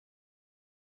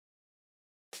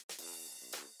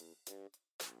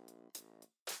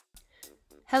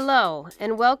Hello,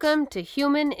 and welcome to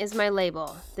Human is My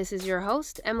Label. This is your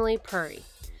host, Emily Purry.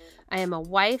 I am a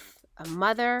wife, a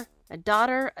mother, a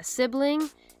daughter, a sibling,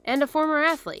 and a former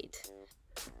athlete.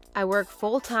 I work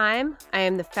full-time, I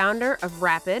am the founder of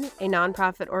Rapid, a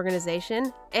nonprofit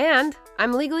organization, and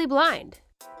I'm legally blind.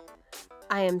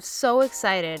 I am so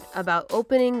excited about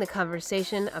opening the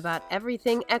conversation about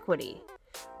everything equity.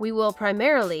 We will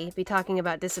primarily be talking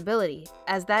about disability,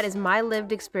 as that is my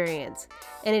lived experience,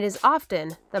 and it is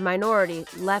often the minority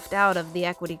left out of the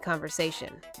equity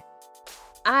conversation.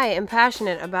 I am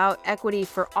passionate about equity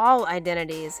for all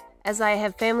identities, as I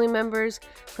have family members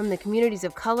from the communities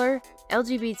of color,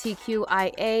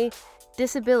 LGBTQIA,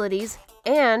 disabilities,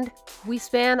 and we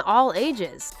span all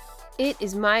ages. It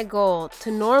is my goal to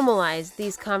normalize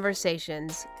these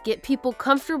conversations, get people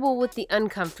comfortable with the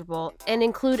uncomfortable, and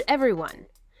include everyone.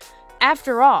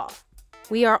 After all,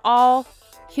 we are all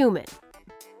human.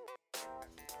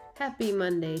 Happy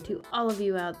Monday to all of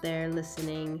you out there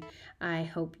listening. I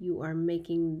hope you are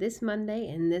making this Monday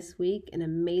and this week an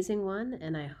amazing one,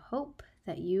 and I hope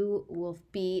that you will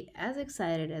be as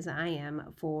excited as I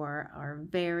am for our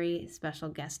very special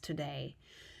guest today.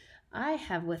 I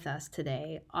have with us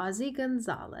today Ozzy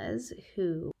Gonzalez,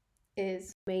 who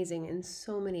is amazing in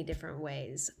so many different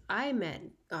ways. I met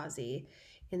Ozzy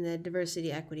in the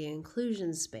diversity, equity, and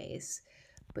inclusion space,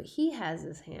 but he has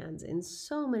his hands in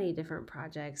so many different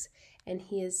projects, and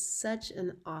he is such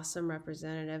an awesome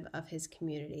representative of his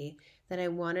community that I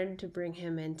wanted to bring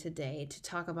him in today to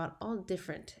talk about all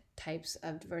different types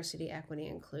of diversity, equity,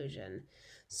 and inclusion.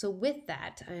 So with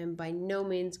that, I am by no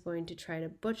means going to try to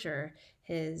butcher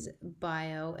his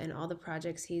bio and all the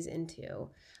projects he's into.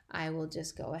 I will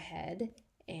just go ahead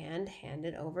and hand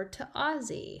it over to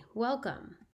Ozzy.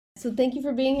 Welcome. So thank you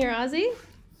for being here, Ozzy.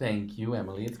 Thank you,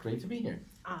 Emily. It's great to be here.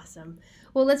 Awesome.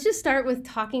 Well, let's just start with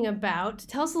talking about,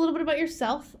 tell us a little bit about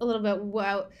yourself, a little bit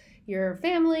about your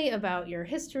family, about your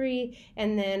history,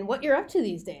 and then what you're up to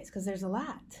these days, because there's a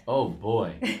lot. Oh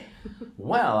boy.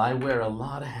 Well, I wear a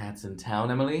lot of hats in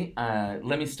town, Emily.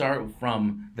 Let me start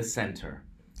from the center.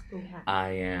 Okay. I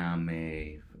am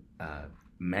a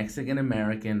Mexican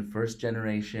American, first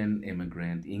generation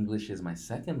immigrant. English is my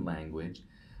second language.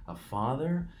 A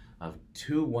father of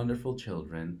two wonderful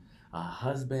children. A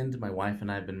husband. My wife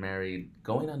and I have been married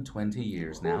going on 20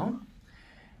 years now.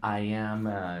 I am,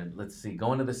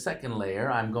 going to the second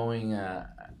layer. I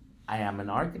am an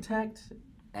architect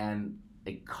and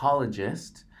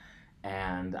ecologist,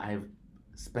 and I've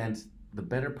spent the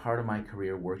better part of my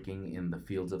career working in the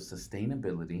fields of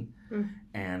sustainability.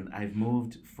 And I've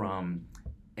moved from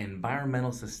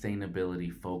environmental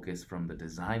sustainability focus from the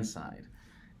design side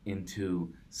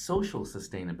into social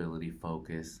sustainability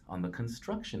focus on the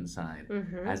construction side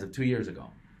as of 2 years ago.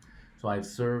 So I've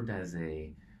served as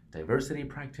a diversity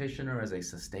practitioner, as a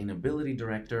sustainability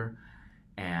director,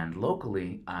 and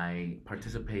locally I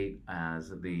participate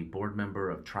as the board member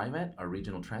of TriMet, our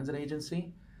regional transit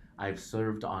agency. I've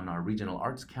served on our regional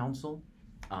arts council.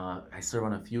 I serve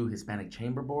on a few Hispanic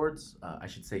chamber boards,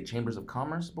 chambers of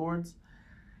commerce boards,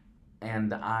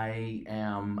 and I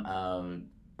am a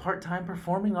part-time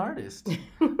performing artist.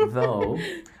 Though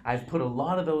I've put a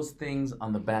lot of those things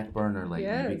on the back burner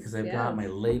lately because I've got my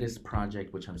latest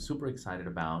project, which I'm super excited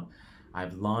about.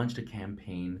 I've launched a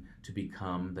campaign to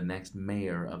become the next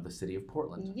mayor of the city of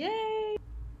Portland. Yay!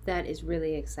 That is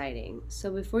really exciting.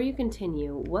 So before you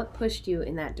continue, what pushed you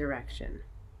in that direction?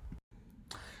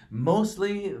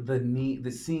 Mostly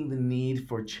seeing the need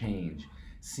for change,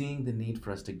 seeing the need for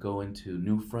us to go into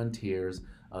new frontiers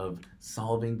of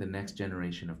solving the next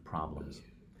generation of problems.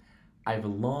 I've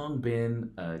long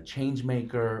been a change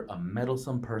maker, a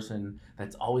meddlesome person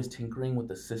that's always tinkering with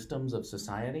the systems of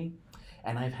society.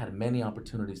 And I've had many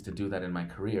opportunities to do that in my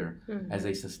career as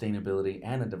a sustainability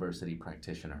and a diversity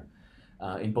practitioner.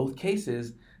 In both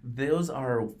cases, those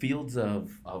are fields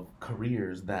of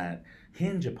careers that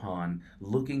hinge upon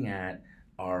looking at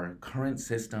our current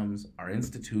systems, our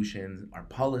institutions, our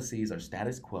policies, our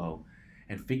status quo,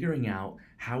 and figuring out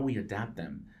how we adapt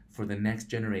them for the next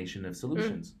generation of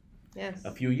solutions. Yes.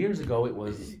 A few years ago, it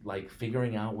was like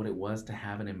figuring out what it was to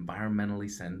have an environmentally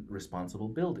responsible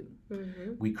building.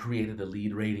 We created a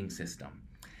LEED rating system.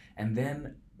 And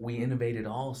then we innovated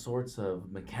all sorts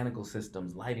of mechanical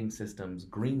systems, lighting systems,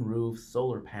 green roofs,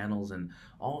 solar panels, and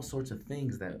all sorts of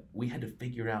things that we had to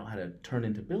figure out how to turn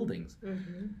into buildings.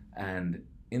 And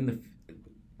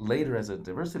later, as a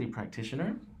diversity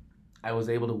practitioner, I was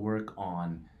able to work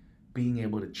on being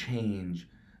able to change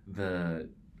the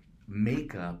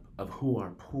makeup of who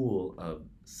our pool of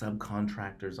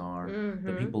subcontractors are,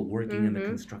 the people working in the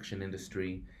construction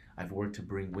industry, I've worked to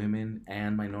bring women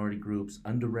and minority groups,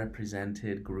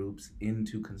 underrepresented groups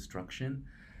into construction.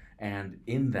 And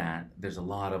in that, there's a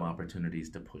lot of opportunities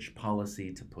to push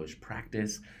policy, to push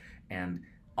practice. And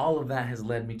all of that has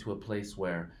led me to a place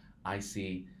where I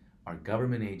see our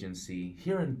government agency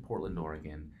here in Portland,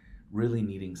 Oregon, really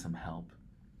needing some help.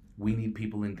 We need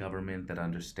people in government that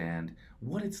understand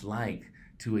what it's like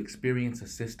to experience a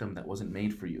system that wasn't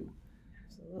made for you.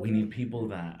 We need people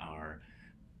that are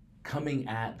coming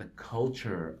at the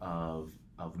culture of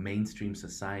mainstream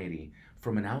society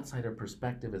from an outsider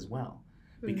perspective as well.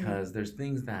 Because there's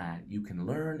things that you can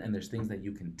learn and there's things that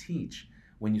you can teach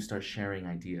when you start sharing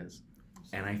ideas.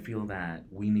 And I feel that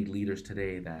we need leaders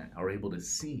today that are able to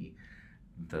see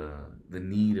the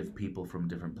need of people from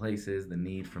different places, the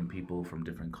need from people from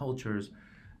different cultures,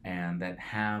 and that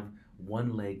have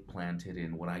one leg planted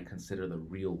in what I consider the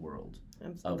real world.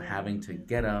 Absolutely. Of having to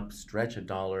get up, stretch a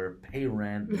dollar, pay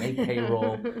rent, make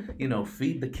payroll,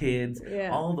 feed the kids,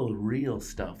 all the real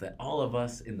stuff that all of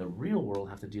us in the real world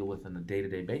have to deal with on a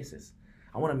day-to-day basis.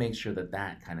 I want to make sure that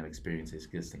that kind of experience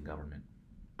exists in government.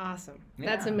 Awesome. Yeah.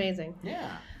 That's amazing.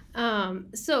 Yeah.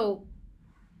 So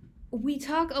we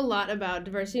talk a lot about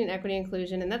diversity and equity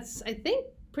inclusion, and that's, I think,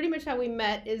 pretty much how we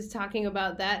met, is talking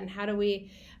about that and how do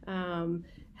we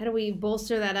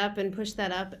bolster that up and push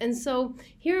that up. And so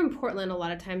here in Portland, a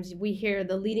lot of times we hear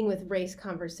the leading with race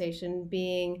conversation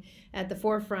being at the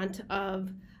forefront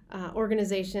of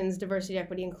organizations' diversity,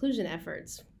 equity, inclusion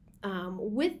efforts.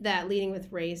 With that leading with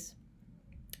race,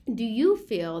 do you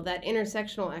feel that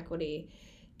intersectional equity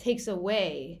takes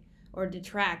away or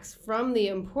detracts from the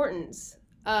importance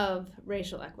of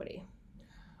racial equity?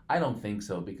 I don't think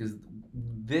so, because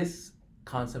this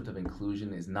concept of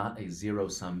inclusion is not a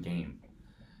zero-sum game.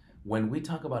 When we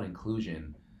talk about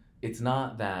inclusion, it's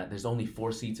not that there's only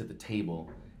 4 seats at the table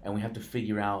and we have to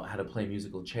figure out how to play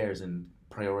musical chairs and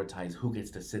prioritize who gets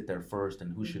to sit there first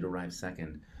and who should arrive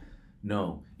second.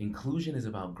 No, inclusion is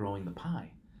about growing the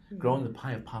pie, growing the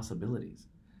pie of possibilities.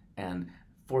 And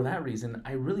for that reason,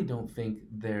 I really don't think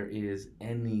there is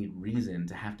any reason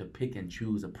to have to pick and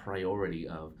choose a priority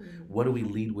of what do we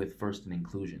lead with first in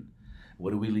inclusion?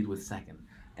 What do we lead with second?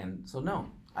 And so,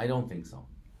 no, I don't think so.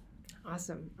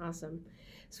 Awesome.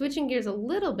 Switching gears a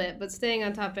little bit, but staying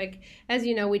on topic. As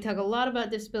you know, we talk a lot about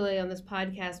disability on this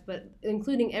podcast, but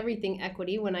including everything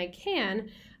equity when I can,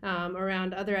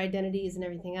 around other identities and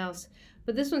everything else.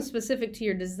 But this one's specific to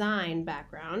your design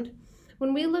background.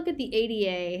 When we look at the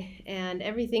ADA and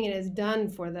everything it has done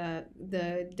for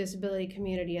the disability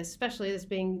community, especially this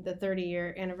being the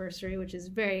 30-year anniversary, which is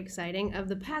very exciting, of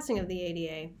the passing of the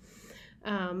ADA,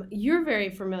 you're very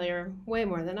familiar, way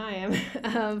more than I am,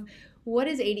 of what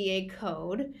is ADA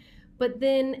code. But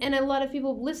then, and a lot of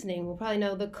people listening will probably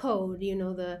know the code,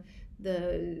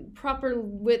 the proper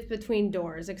width between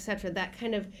doors, etc., that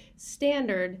kind of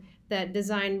standard that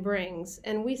design brings.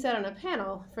 And we sat on a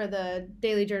panel for the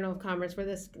Daily Journal of Commerce where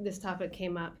this topic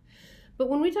came up. But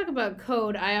when we talk about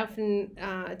code, I often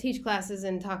teach classes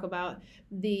and talk about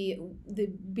the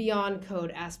beyond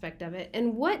code aspect of it.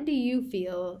 And what do you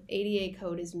feel ADA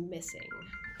code is missing?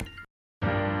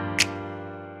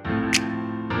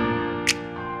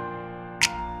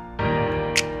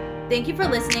 Thank you for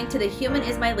listening to the Human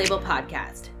Is My Label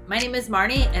podcast. My name is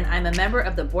Marnie, and I'm a member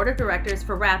of the board of directors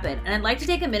for Rapid, and I'd like to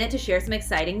take a minute to share some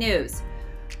exciting news.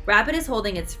 Rapid is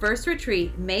holding its first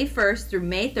retreat May 1st through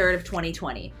May 3rd of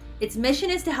 2020. Its mission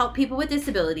is to help people with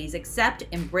disabilities accept,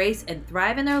 embrace, and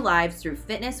thrive in their lives through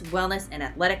fitness, wellness, and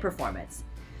athletic performance.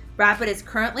 Rapid is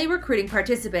currently recruiting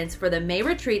participants for the May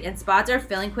retreat, and spots are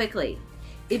filling quickly.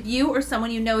 If you or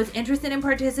someone you know is interested in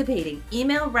participating,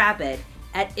 email Rapid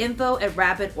at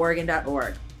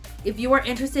info@rapidoregon.org. If you are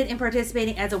interested in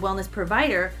participating as a wellness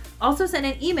provider, also send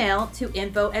an email to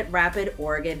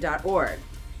info@rapidoregon.org.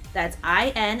 That's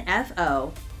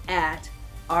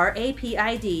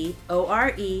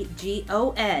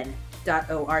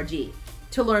info@rapidoregon.org.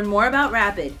 To learn more about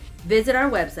Rapid, visit our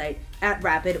website at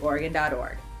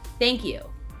rapidoregon.org. Thank you.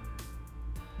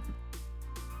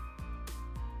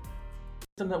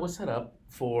 That was set up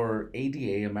for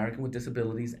ADA, American with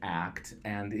Disabilities Act,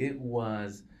 and it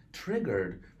was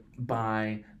triggered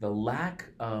by the lack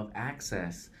of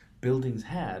access buildings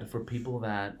had for people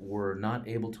that were not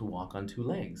able to walk on 2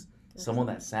 legs. Someone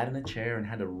that sat in a chair and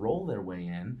had to roll their way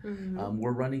in,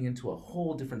 were running into a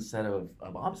whole different set of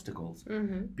obstacles,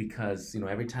 because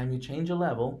every time you change a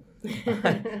level,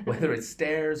 whether it's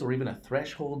stairs or even a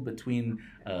threshold between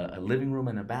a living room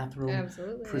and a bathroom,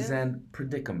 present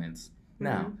predicaments.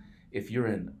 Now, if you're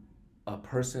a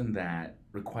person that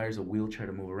requires a wheelchair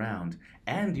to move around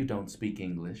and you don't speak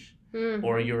English,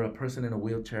 or you're a person in a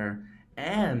wheelchair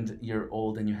and you're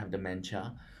old and you have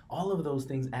dementia, all of those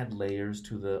things add layers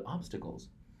to the obstacles.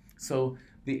 So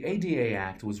the ADA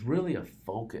Act was really a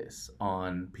focus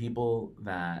on people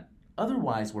that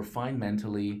otherwise were fine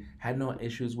mentally, had no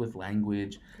issues with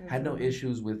language, had no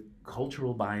issues with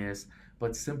cultural bias,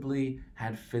 but simply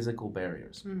had physical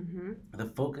barriers. Mm-hmm. The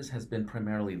focus has been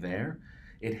primarily there.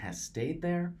 It has stayed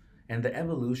there, and the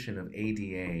evolution of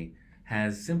ADA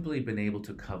has simply been able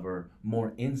to cover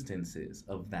more instances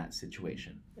of that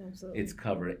situation. Absolutely. It's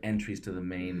covered entries to the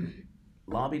main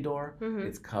lobby door. Mhm.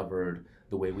 It's covered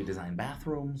the way we design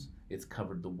bathrooms. It's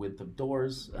covered the width of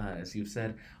doors, as you've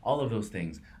said, all of those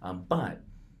things. But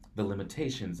the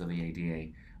limitations of the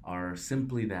ADA are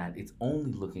simply that it's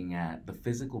only looking at the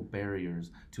physical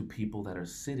barriers to people that are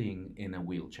sitting in a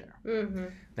wheelchair. Mm-hmm.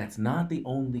 That's not the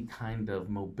only kind of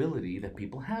mobility that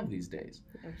people have these days.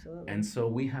 Absolutely. And so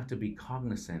we have to be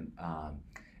cognizant,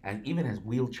 and even as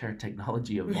wheelchair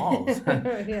technology evolves,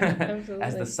 Yeah, absolutely.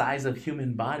 as the size of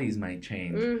human bodies might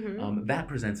change, Mhm. that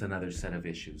presents another set of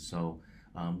issues. So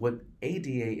what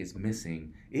ADA is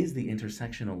missing is the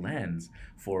intersectional lens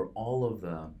for all of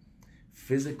the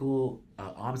physical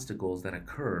obstacles that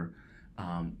occur,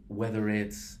 whether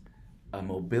it's a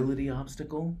mobility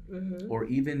obstacle Mhm. or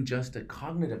even just a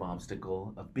cognitive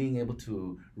obstacle of being able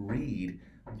to read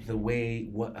the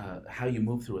way how you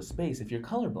move through a space if you're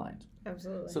colorblind.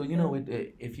 Absolutely. So you know,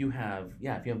 if you have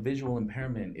visual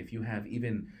impairment, if you have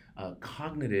even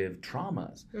cognitive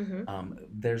traumas, Mm-hmm.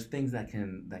 there's things that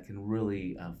can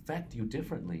really affect you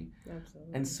differently.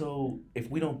 Absolutely. And so if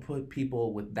we don't put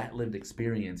people with that lived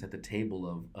experience at the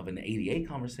table of an ADA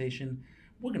conversation,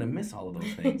 we're gonna miss all of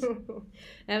those things.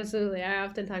 Absolutely. I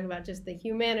often talk about just the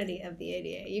humanity of the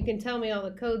ADA. You can tell me all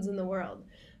the codes in the world,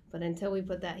 but until we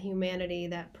put that humanity,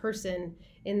 that person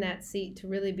in that seat to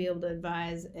really be able to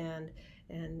advise and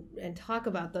talk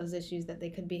about those issues that they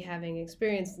could be having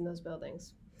experienced in those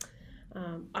buildings.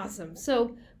 Awesome.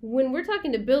 So when we're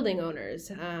talking to building owners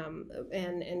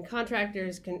and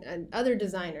contractors and other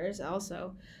designers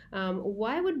also,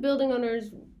 why would building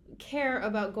owners care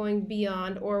about going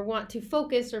beyond or want to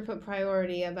focus or put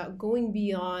priority about going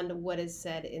beyond what is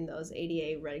said in those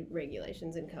ADA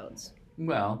regulations and codes?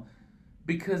 Well,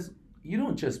 because you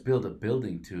don't just build a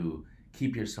building to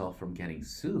keep yourself from getting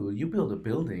sued. You build a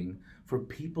building for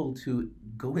people to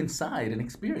go inside and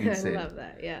experience I it. love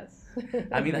that. Yes.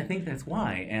 I mean, I think that's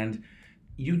why. And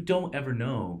you don't ever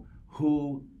know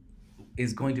who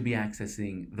is going to be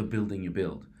accessing the building you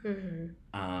build. Mhm.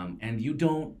 And you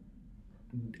don't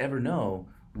ever know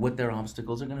what their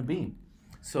obstacles are going to be.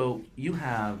 So you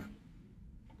have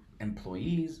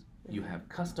employees, you have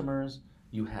customers,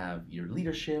 you have your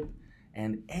leadership,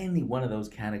 and any one of those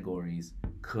categories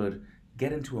could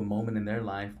get into a moment in their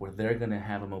life where they're going to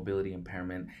have a mobility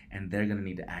impairment and they're going to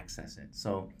need to access it.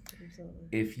 So Absolutely.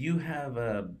 if you have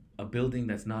a building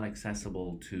that's not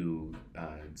accessible to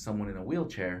someone in a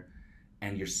wheelchair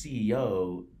and your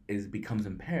CEO becomes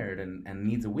impaired and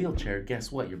needs a wheelchair, guess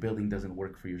what? Your building doesn't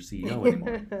work for your CEO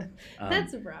anymore.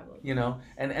 That's a problem. You know,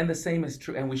 and the same is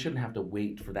true, and we shouldn't have to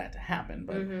wait for that to happen,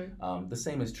 but Mhm. the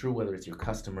same is true whether it's your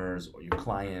customers or your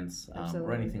clients or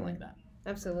Absolutely, anything yeah. like that.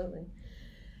 Absolutely.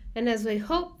 And as we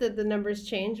hope that the numbers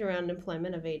change around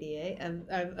employment of ADA,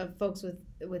 of folks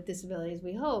with disabilities,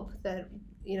 we hope that,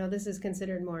 this is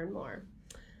considered more and more.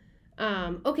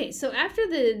 Okay, so after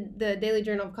the Daily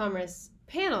Journal of Commerce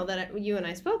panel that you and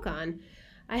I spoke on,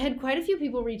 I had quite a few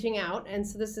people reaching out, and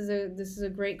so this is a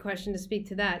great question to speak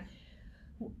to that.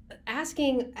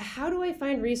 Asking, how do I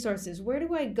find resources? Where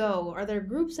do I go? Are there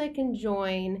groups I can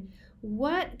join?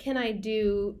 What can I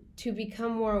do to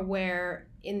become more aware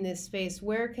in this space?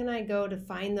 Where can I go to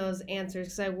find those answers?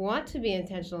 Because I want to be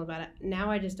intentional about it. Now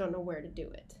I just don't know where to do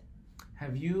it.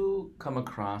 Have you come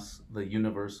across the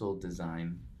universal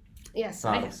design? Yes,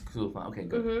 I have. Okay,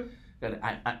 good. Mm-hmm.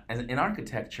 Good. In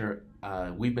architecture,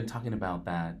 we've been talking about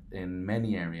that in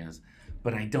many areas,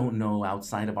 but I don't know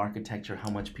outside of architecture how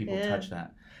much people touch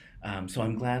that. So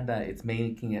I'm glad that it's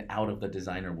making it out of the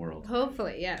designer world.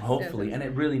 Hopefully, yes. Hopefully, yes. and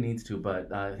it really needs to,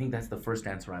 but I think that's the first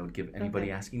answer I would give anybody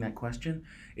Okay. asking that question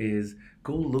is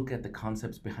go look at the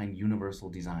concepts behind universal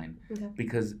design. Okay.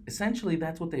 Because essentially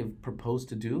that's what they've proposed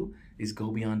to do is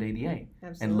go beyond ADA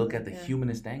Absolutely. and look at the yeah.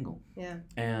 humanist angle. Yeah.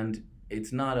 And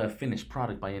it's not a finished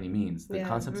product by any means. The Yeah,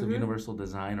 concepts of mhm. universal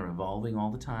design are evolving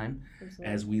all the time Absolutely.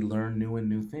 as we learn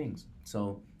new things.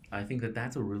 So I think that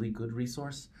that's a really good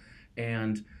resource.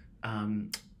 And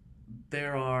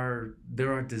there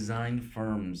are design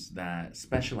firms that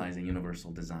specialize in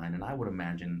universal design, and I would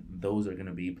imagine those are going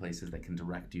to be places that can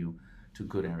direct you to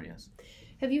good areas.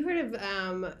 Have you heard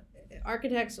of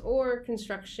architects or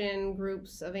construction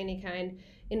groups of any kind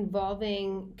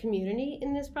involving community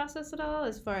in this process at all,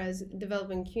 as far as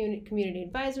developing community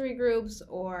advisory groups,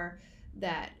 or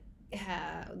that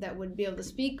would be able to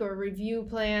speak or review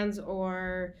plans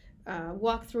or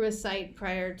walk through a site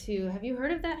prior to? Have you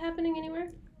heard of that happening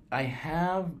anywhere? I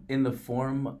have, in the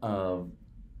form of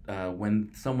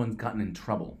when someone's gotten in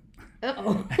trouble.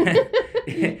 Uh-oh.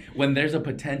 When there's a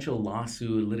potential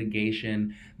lawsuit,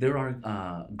 litigation, there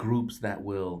are groups that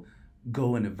will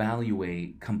go and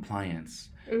evaluate compliance.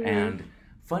 Mm-hmm. And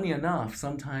funny enough,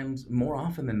 sometimes, more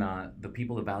often than not, the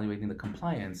people evaluating the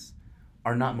compliance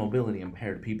are not mobility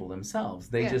impaired people themselves.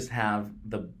 They just have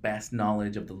the best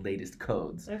knowledge of the latest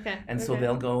codes. Okay. And so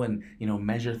they'll go and,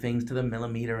 measure things to the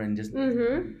millimeter and just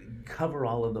cover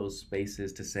all of those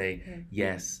spaces to say,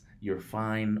 yes, you're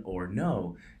fine, or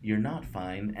no, you're not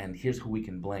fine, and here's who we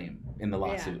can blame in the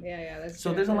lawsuit. Yeah, that's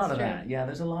so true. there's a lot of true. that. Yeah,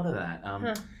 there's a lot of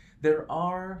that. There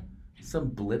are some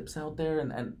blips out there,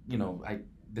 and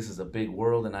this is a big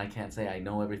world, and I can't say I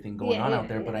know everything going on out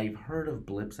there, but I've heard of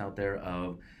blips out there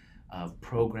of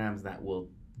programs that will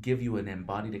give you an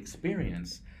embodied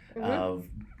experience of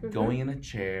going in a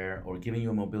chair or giving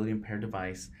you a mobility impaired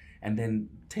device and then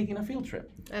taking a field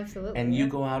trip. Absolutely. And you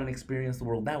go out and experience the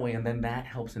world that way, and then that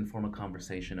helps inform a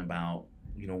conversation about,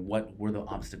 what were the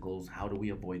obstacles, how do we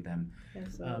avoid them.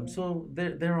 Absolutely. So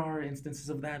there are instances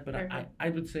of that, but I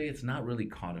would say it's not really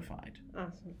codified.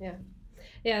 Awesome.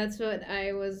 Yeah, that's what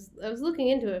I was looking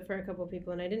into it for a couple of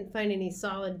people, and I didn't find any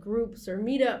solid groups or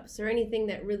meetups or anything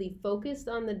that really focused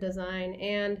on the design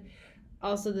and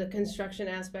also the construction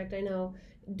aspect. I know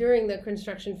during the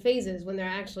construction phases, when they're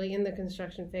actually in the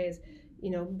construction phase,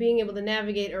 being able to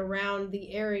navigate around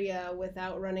the area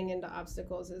without running into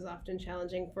obstacles is often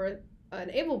challenging for an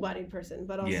able-bodied person,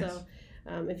 but also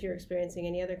if you're experiencing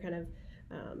any other kind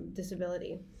of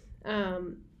disability.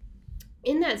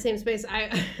 In that same space,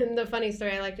 the funny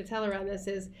story I like to tell around this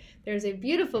is there's a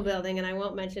beautiful building, and I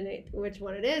won't mention which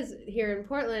one it is, here in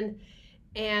Portland.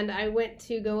 And I went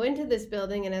to go into this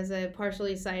building, and as a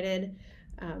partially sighted,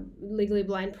 legally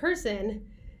blind person,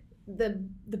 the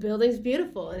building's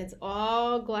beautiful, and it's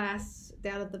all glass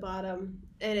down at the bottom,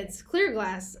 and it's clear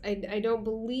glass. I don't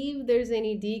believe there's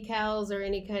any decals or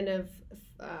any kind of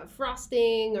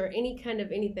frosting or any kind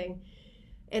of anything.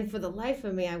 And for the life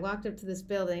of me, I walked up to this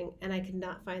building and I could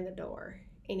not find the door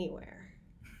anywhere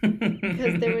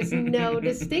because there was no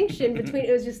distinction between.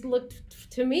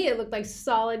 It looked like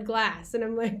solid glass, and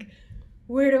I'm like,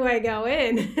 where do I go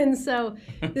in? And so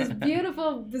this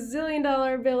beautiful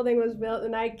bazillion-dollar building was built,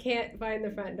 and I can't find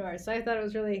the front door. So I thought it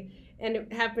was really, and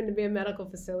it happened to be a medical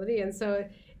facility, and so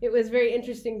it was very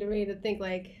interesting to me to think,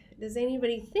 like, does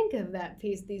anybody think of that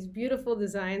piece? These beautiful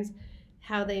designs,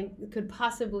 how they could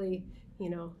possibly,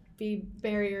 be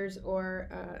barriers or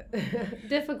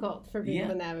difficult for people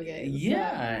to navigate.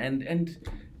 Yeah, so. and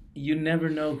you never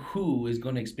know who is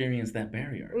going to experience that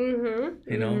barrier.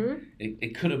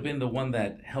 It could have been the one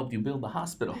that helped you build the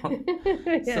hospital.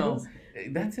 Yes. So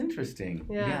that's interesting.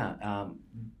 Yeah.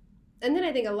 And then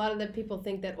I think a lot of the people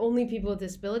think that only people with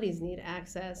disabilities need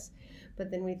access, but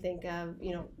then we think of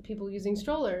people using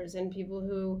strollers and people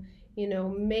who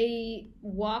may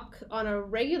walk on a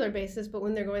regular basis, but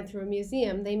when they're going through a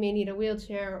museum, they may need a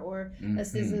wheelchair or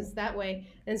assistance that way.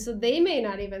 And so they may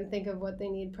not even think of what they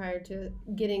need prior to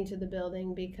getting to the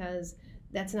building because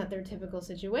that's not their typical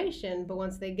situation. But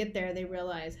once they get there, they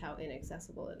realize how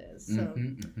inaccessible it is. So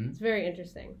it's very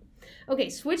interesting. Okay,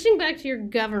 switching back to your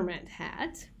government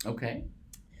hat. Okay.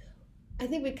 I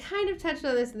think we kind of touched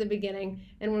on this at the beginning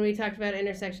and when we talked about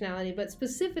intersectionality, but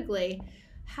specifically,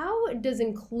 how does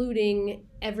including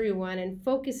everyone and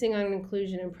focusing on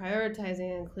inclusion and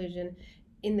prioritizing inclusion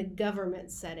in the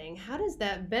government setting, how does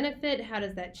that benefit? How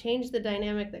does that change the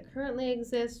dynamic that currently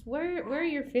exists? Where are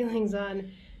your feelings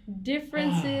on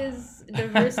differences,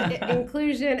 diversity,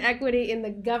 inclusion, equity in the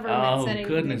government setting? Oh,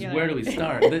 goodness, where do we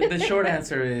start? The short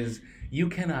answer is you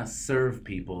cannot serve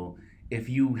people if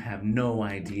you have no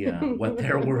idea what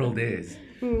their world is.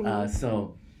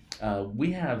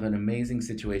 We have an amazing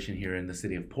situation here in the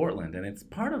city of Portland, and it's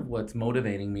part of what's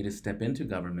motivating me to step into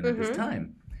government at this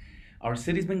time. Our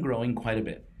city's been growing quite a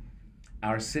bit.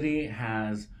 Our city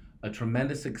has a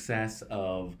tremendous success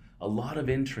of a lot of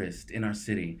interest in our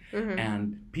city,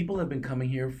 and people have been coming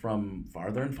here from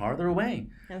farther and farther away.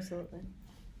 Absolutely.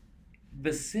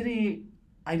 The city,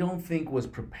 I don't think, was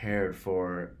prepared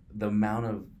for the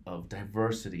amount of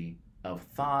diversity of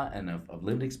thought and of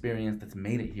lived experience that's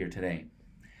made it here today.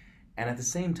 And at the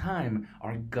same time,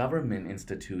 our government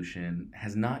institution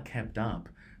has not kept up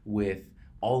with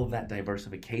all of that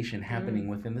diversification happening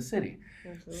within the city.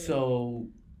 Absolutely. So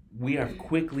we are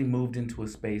quickly moved into a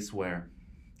space where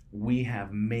we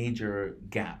have major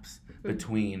gaps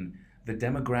between the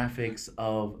demographics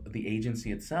of the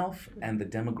agency itself and the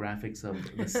demographics of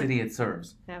the city it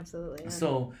serves. Absolutely.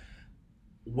 So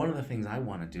one of the things I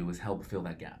want to do is help fill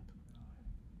that gap.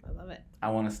 I love it. I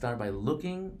want to start by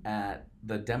looking at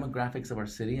the demographics of our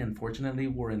city. Unfortunately,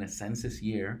 we're in a census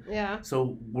year. Yeah.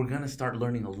 So we're going to start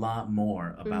learning a lot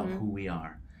more about who we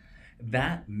are.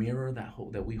 That mirror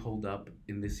that we hold up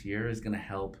in this year is going to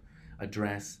help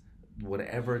address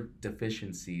whatever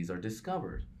deficiencies are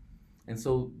discovered. And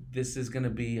so this is going to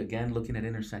be, again, looking at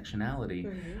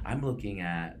intersectionality. I'm looking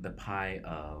at the pie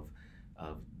of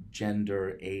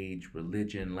gender, age,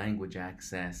 religion, language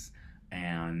access,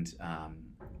 and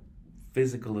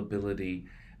physical ability,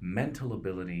 mental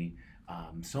ability,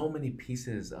 so many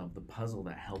pieces of the puzzle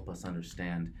that help us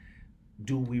understand,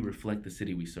 do we reflect the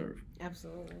city we serve?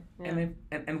 Absolutely. Yeah.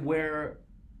 And where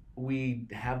we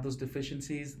have those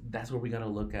deficiencies, that's where we got to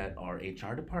look at our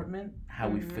HR department, how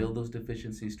we fill those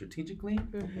deficiencies strategically,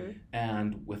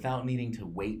 and without needing to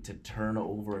wait to turn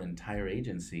over an entire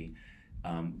agency,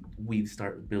 we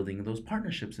start building those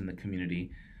partnerships in the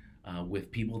community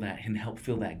with people that can help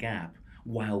fill that gap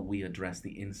while we address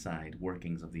the inside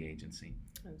workings of the agency.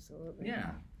 Absolutely.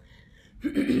 Yeah.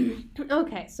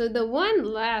 Okay, so the one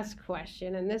last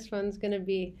question, and this one's going to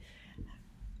be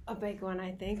a big one,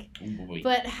 I think. Oh, boy.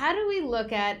 But how do we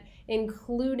look at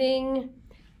including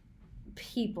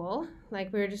people,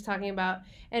 like we were just talking about,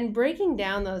 and breaking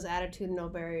down those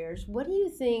attitudinal barriers? What do you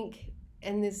think,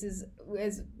 and this is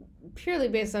purely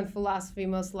based on philosophy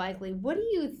most likely, what do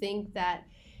you think that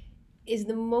is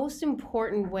the most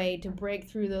important way to break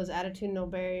through those attitudinal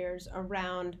barriers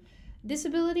around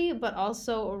disability, but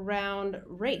also around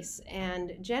race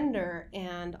and gender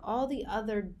and all the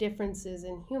other differences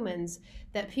in humans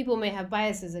that people may have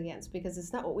biases against, because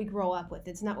it's not what we grow up with.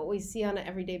 It's not what we see on an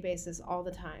everyday basis all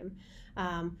the time.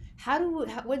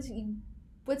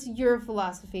 What's your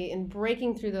philosophy in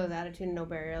breaking through those attitudinal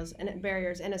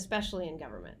barriers, and especially in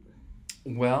government?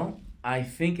 Well, I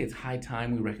think it's high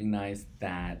time we recognize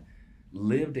that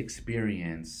lived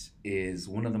experience is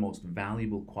one of the most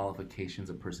valuable qualifications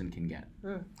a person can get.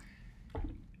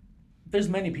 There's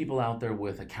many people out there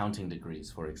with accounting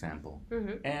degrees, for example,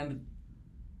 and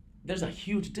there's a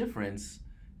huge difference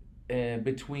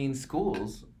between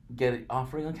schools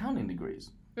offering accounting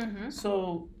degrees.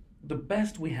 So the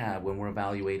best we have when we're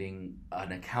evaluating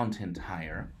an accountant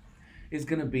hire is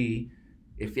going to be,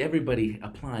 if everybody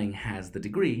applying has the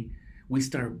degree, we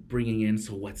start bringing in,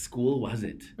 so what school was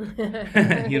it?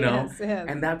 Yes.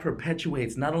 And that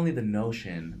perpetuates not only the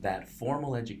notion that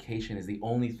formal education is the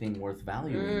only thing worth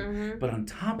valuing, but on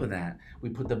top of that, we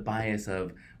put the bias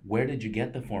of, where did you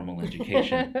get the formal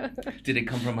education? Did it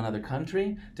come from another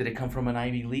country? Did it come from an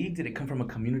Ivy League? Did it come from a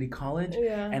community college?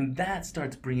 And that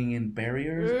starts bringing in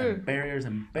barriers and barriers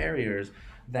and barriers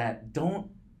that don't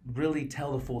really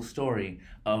tell the full story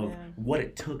of what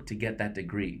it took to get that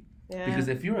degree. Because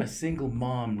if you're a single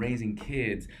mom raising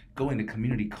kids, going to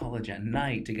community college at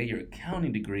night to get your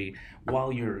accounting degree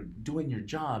while you're doing your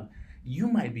job, you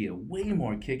might be a way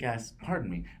more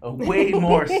a way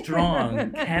more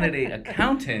strong candidate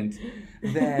accountant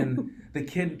than the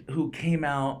kid who came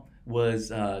out, was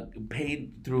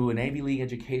paid through an Ivy League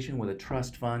education with a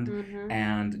trust fund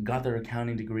and got their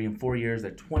accounting degree in 4 years.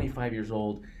 They're 25 years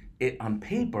old. On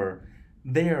paper,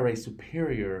 they are a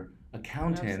superior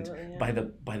accountant by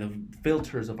the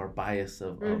filters of our bias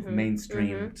of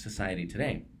mainstream society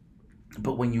today.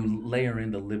 But when you layer in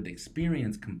the lived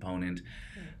experience component,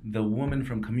 the woman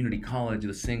from community college,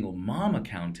 the single mom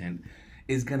accountant,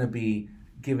 is going to be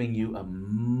giving you a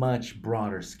much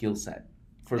broader skill set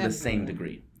for the same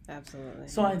degree. Absolutely.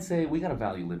 So I'd say we got to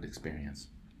value lived experience.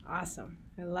 Awesome.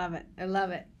 I love it. I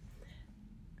love it.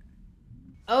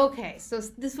 Okay, so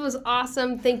this was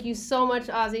awesome. Thank you so much,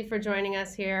 Ozzy, for joining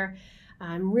us here.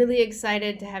 I'm really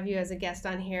excited to have you as a guest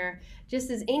on here. Just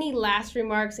as any last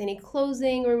remarks, any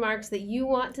closing remarks that you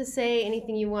want to say,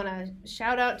 anything you want to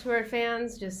shout out to our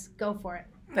fans, just go for it.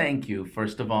 Thank you,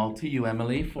 first of all, to you,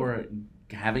 Emily, for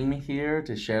having me here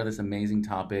to share this amazing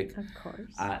topic. Of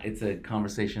course. It's a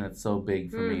conversation that's so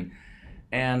big for me.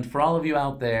 And for all of you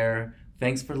out there,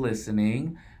 thanks for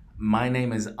listening. My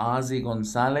name is Ozzy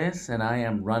Gonzalez, and I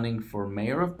am running for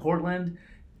mayor of Portland.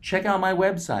 Check out my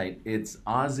website. It's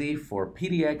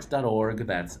ozzy4pdx.org.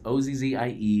 That's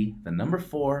OZZIE, the number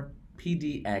 4,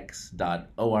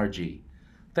 pdx.org.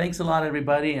 Thanks a lot,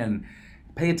 everybody, and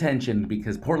pay attention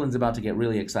because Portland's about to get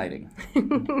really exciting.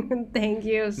 Thank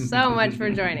you so much for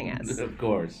joining us. Of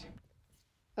course.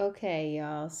 Okay,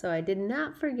 y'all. So I did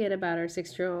not forget about our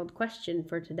 6-year-old question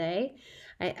for today.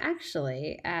 I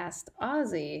actually asked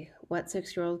Ozzy what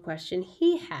 6-year-old question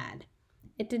he had.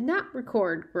 It did not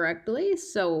record correctly,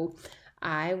 so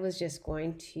I was just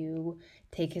going to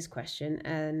take his question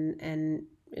and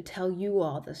tell you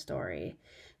all the story.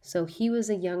 So he was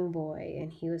a young boy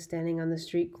and he was standing on the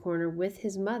street corner with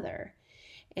his mother,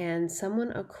 and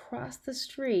someone across the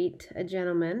street, a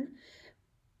gentleman,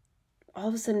 all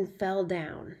of a sudden fell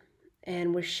down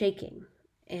and was shaking.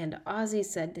 And Ozzy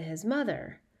said to his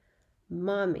mother,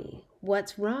 "Mommy,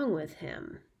 what's wrong with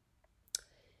him?"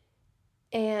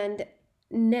 And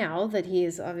now that he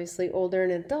is obviously older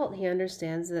and adult, he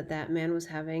understands that that man was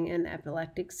having an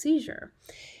epileptic seizure.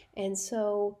 And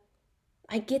so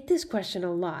I get this question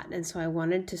a lot, and so I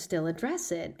wanted to still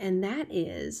address it. And that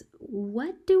is,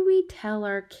 what do we tell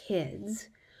our kids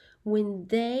when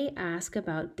they ask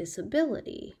about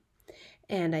disability?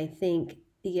 And I think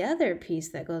the other piece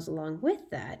that goes along with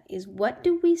that is, what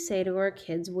do we say to our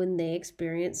kids when they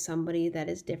experience somebody that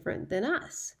is different than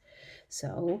us?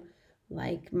 So,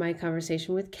 like my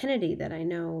conversation with Kennedy, that I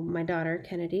know, my daughter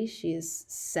Kennedy, she is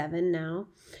 7 now,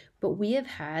 but we have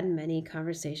had many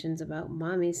conversations about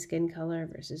mommy's skin color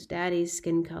versus daddy's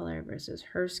skin color versus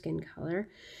her skin color.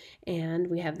 And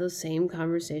we have those same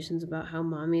conversations about how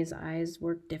mommy's eyes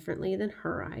work differently than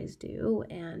her eyes do.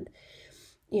 And,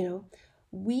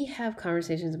 we have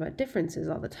conversations about differences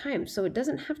all the time. So it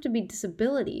doesn't have to be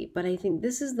disability, but I think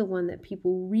this is the one that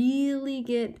people really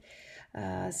get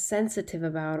sensitive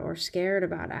about or scared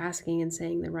about asking and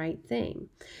saying the right thing.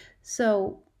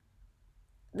 So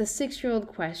the 6-year-old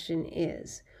question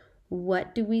is,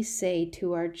 what do we say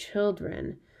to our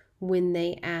children when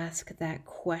they ask that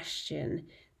question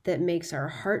that makes our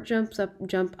heart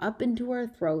jump up into our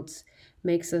throats,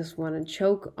 makes us want to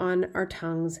choke on our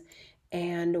tongues,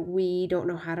 and we don't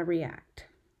know how to react?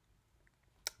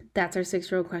 That's our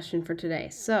 6-year-old question for today.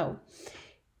 So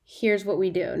here's what we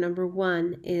do. Number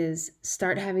 1 is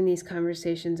start having these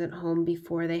conversations at home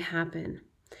before they happen.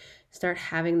 Start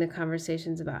having the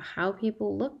conversations about how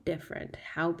people look different,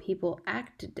 how people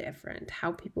act different,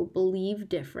 how people believe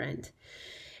different.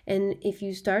 And if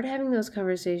you start having those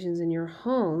conversations in your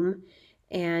home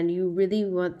and you really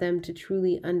want them to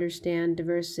truly understand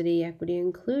diversity, equity,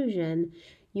 inclusion,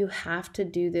 you have to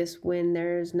do this when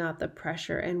there's not the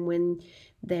pressure and when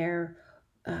they're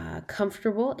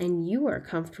comfortable and you are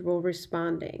comfortable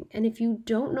responding. And if you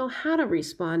don't know how to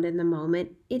respond in the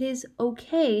moment, it is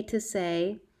okay to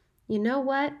say, "You know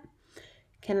what?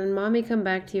 Can mommy come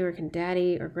back to you, or can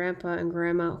daddy or grandpa and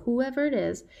grandma, whoever it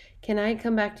is, can I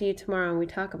come back to you tomorrow and we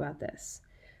talk about this?"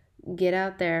 Get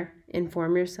out there,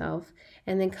 inform yourself,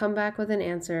 and then come back with an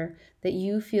answer that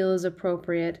you feel is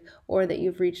appropriate, or that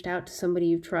you've reached out to somebody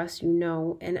you trust,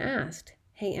 and asked,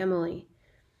 "Hey, Emily,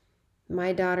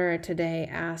 my daughter today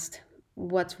asked,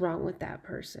 what's wrong with that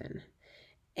person?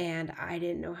 And I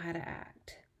didn't know how to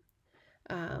act."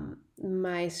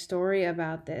 My story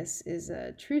about this is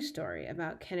a true story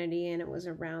about Kennedy, and it was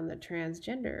around the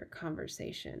transgender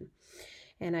conversation.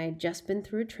 And I had just been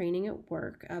through a training at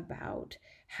work about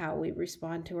how we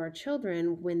respond to our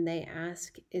children when they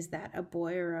ask, "Is that a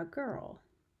boy or a girl?"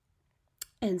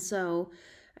 And so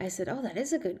I said, "Oh, that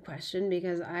is a good question,"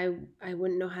 because I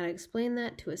wouldn't know how to explain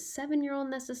that to a 7-year-old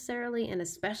necessarily, and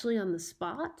especially on the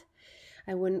spot.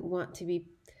 I wouldn't want to be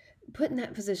put in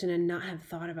that position and not have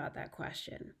thought about that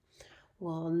question.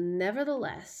 Well,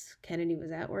 nevertheless, Kennedy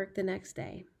was at work the next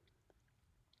day,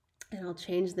 and I'll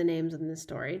change the names in this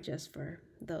story just for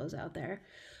those out there.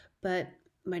 But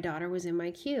my daughter was in my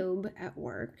cube at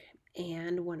work,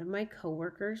 and one of my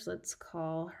coworkers, let's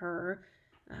call her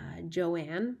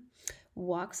Joanne,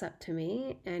 walks up to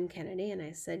me and Kennedy, and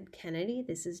I said, "Kennedy,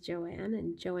 this is Joanne,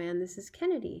 and Joanne, this is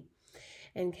Kennedy."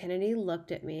 And Kennedy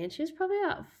looked at me, and she was probably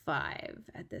about 5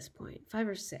 at this point, 5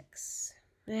 or 6.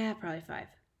 Yeah, probably 5.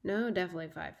 No, definitely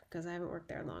 5, because I haven't worked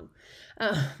there long.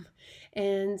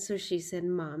 And so she said,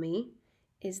 "Mommy,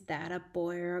 is that a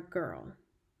boy or a girl?"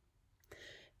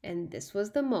 And this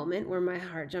was the moment where my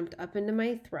heart jumped up into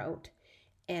my throat,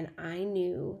 and I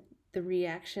knew the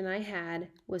reaction I had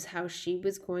was how she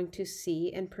was going to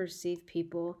see and perceive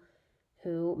people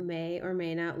who may or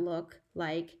may not look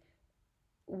like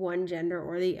one gender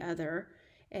or the other.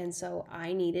 And so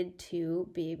I needed to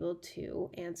be able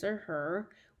to answer her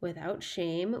without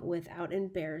shame, without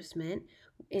embarrassment,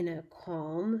 in a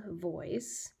calm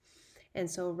voice. And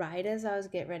so right as I was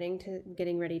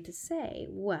getting ready to say,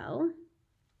 "Well,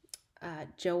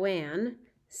 Joanne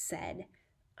said,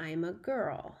 I'm a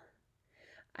girl.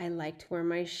 I like to wear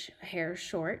my hair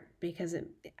short because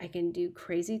I can do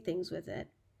crazy things with it.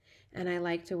 And I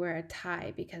like to wear a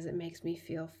tie because it makes me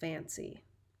feel fancy."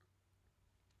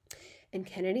 And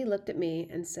Kennedy looked at me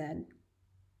and said,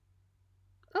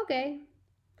 okay.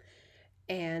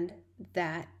 And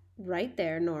that right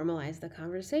there normalized the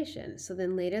conversation. So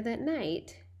then later that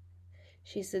night,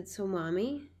 she said, so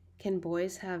mommy, can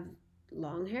boys have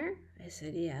long hair? I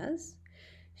said, yes.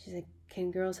 She said,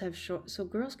 can girls have so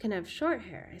girls can have short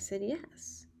hair? I said,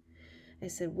 yes. I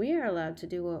said, we are allowed to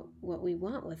do what we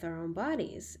want with our own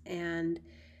bodies, and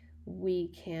we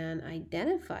can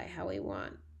identify how we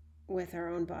want with our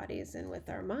own bodies and with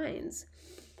our minds.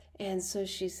 And so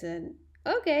she said,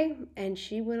 okay. And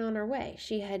she went on her way.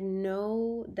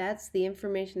 That's the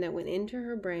information that went into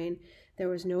her brain. There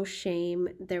was no shame.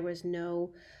 There was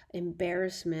no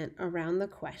embarrassment around the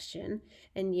question.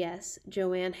 And yes,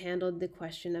 Joanne handled the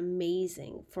question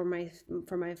amazing for my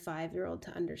 5-year-old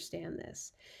to understand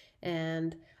this.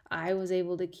 And I was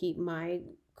able to keep my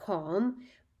calm,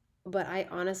 but I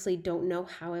honestly don't know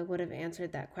how I would have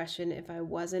answered that question if I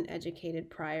wasn't educated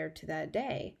prior to that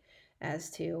day as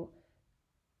to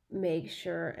make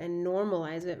sure and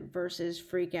normalize it versus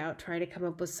freak out, try to come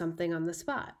up with something on the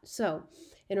spot. So,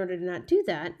 in order to not do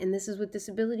that, and this is with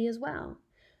disability as well.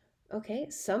 Okay,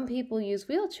 some people use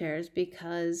wheelchairs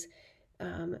because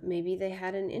maybe they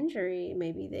had an injury,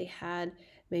 maybe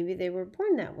they were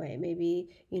born that way, maybe,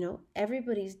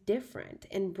 everybody's different,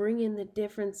 and bring in the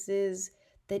differences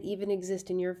that even exist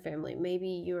in your family. Maybe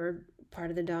you're part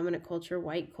of the dominant culture,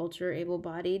 white culture,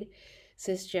 able-bodied,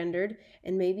 cisgendered,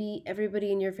 and maybe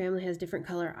everybody in your family has different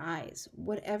color eyes.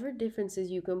 Whatever differences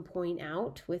you can point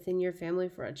out within your family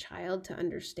for a child to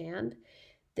understand,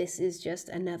 this is just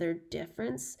another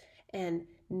difference, and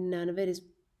none of it is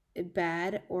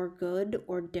bad or good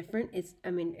or different. It's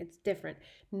different,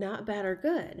 not bad or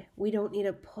good. We don't need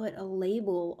to put a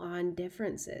label on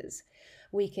differences.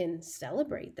 We can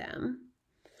celebrate them.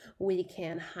 We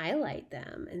can highlight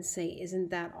them and say, isn't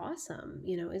that awesome?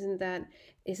 Isn't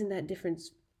that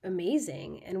difference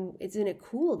amazing? And isn't it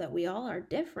cool that we all are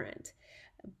different?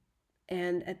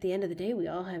 And at the end of the day, we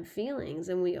all have feelings,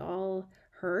 and we all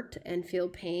hurt and feel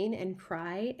pain and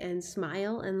cry and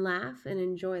smile and laugh and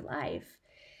enjoy life.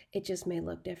 It just may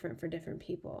look different for different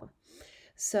people.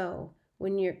 So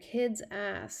when your kids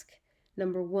ask,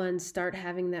 number one, start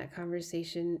having that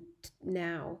conversation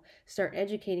now. Start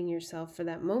educating yourself for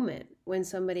that moment. When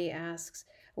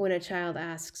a child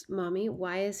asks, Mommy,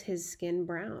 why is his skin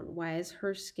brown? Why is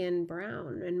her skin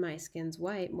brown and my skin's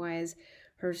white? Why is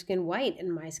her skin white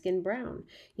and my skin brown?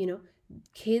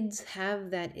 Kids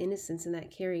have that innocence and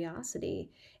that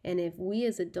curiosity. And if we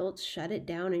as adults shut it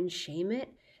down and shame it,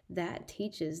 that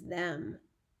teaches them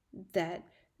that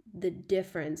the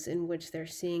difference in which they're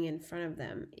seeing in front of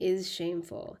them is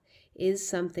shameful, is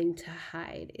something to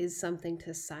hide, is something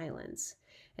to silence.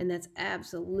 And that's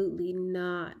absolutely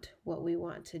not what we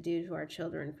want to do to our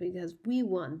children, because we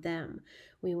want them,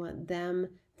 the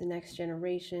next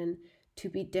generation, to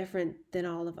be different than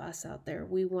all of us out there.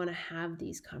 We want to have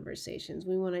these conversations.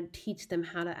 We want to teach them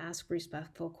how to ask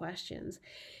respectful questions.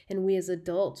 And we as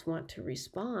adults want to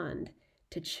respond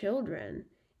to children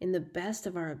in the best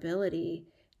of our ability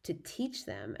to teach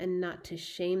them and not to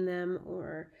shame them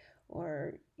or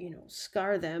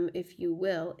scar them, if you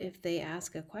will, if they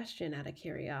ask a question out of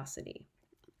curiosity.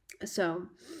 So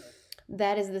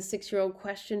that is the 6-year-old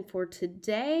question for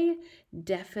today.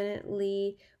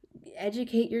 Definitely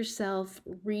educate yourself,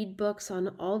 read books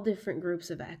on all different groups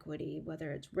of equity,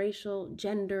 whether it's racial,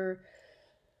 gender,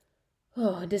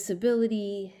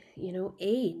 disability,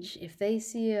 age. If they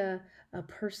see a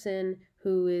person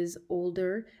who is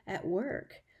older at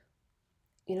work,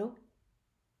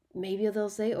 maybe they'll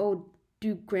say, oh,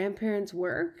 do grandparents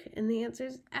work? And the answer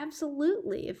is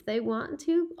absolutely. If they want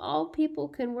to, all people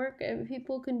can work, and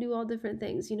people can do all different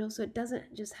things, so it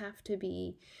doesn't just have to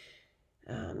be,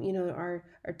 our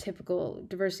typical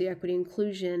diversity, equity,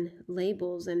 inclusion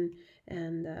labels and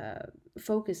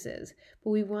focuses.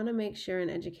 But we want to make sure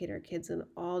and educate our kids on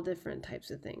all different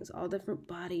types of things, all different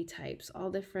body types, all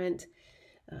different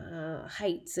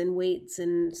heights and weights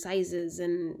and sizes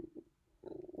and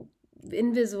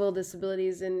invisible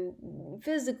disabilities and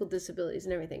physical disabilities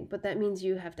and everything. But that means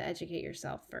you have to educate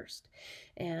yourself first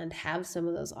and have some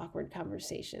of those awkward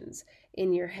conversations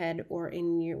in your head or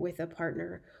with a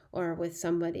partner or with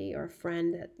somebody or a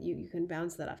friend that you can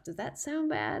bounce that off. Does that sound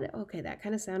bad? Okay, that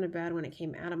kind of sounded bad when it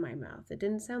came out of my mouth. It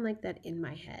didn't sound like that in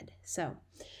my head. So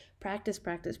practice,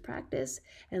 practice, practice,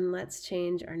 and let's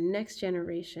change our next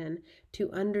generation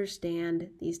to understand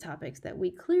these topics that we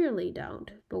clearly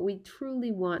don't, but we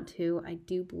truly want to. I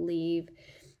do believe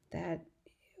that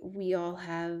we all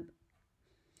have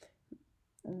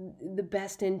the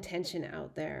best intention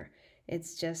out there.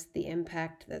 It's just the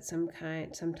impact that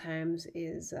sometimes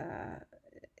is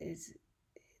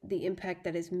the impact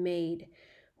that is made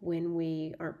when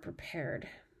we aren't prepared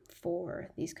for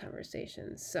these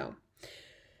conversations. So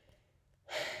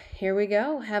here we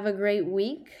go. Have a great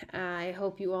week. I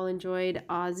hope you all enjoyed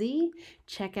Ozzy.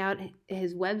 Check out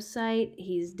his website.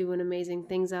 He's doing amazing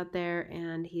things out there,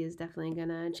 and he is definitely going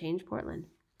to change Portland.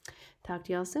 Talk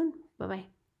to y'all soon. Bye-bye.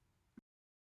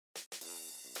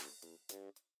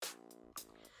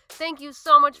 Thank you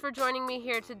so much for joining me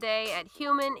here today at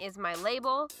Human is My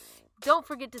Label. Don't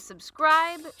forget to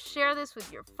subscribe, share this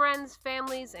with your friends,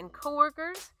 families, and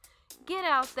coworkers. Get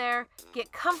out there,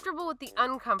 get comfortable with the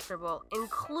uncomfortable,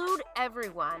 include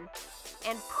everyone,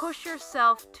 and push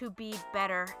yourself to be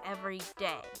better every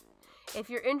day. If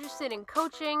you're interested in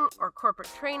coaching or corporate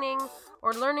training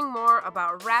or learning more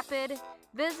about Rapid,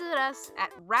 visit us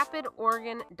at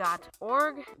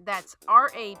rapidoregon.org. That's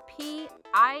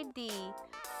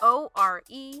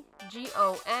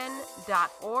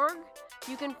RAPIDOREGON.org.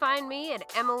 You can find me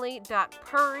at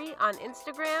emily.purry on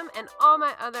Instagram, and all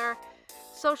my other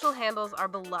social handles are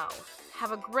below.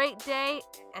 Have a great day,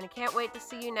 and I can't wait to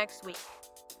see you next week.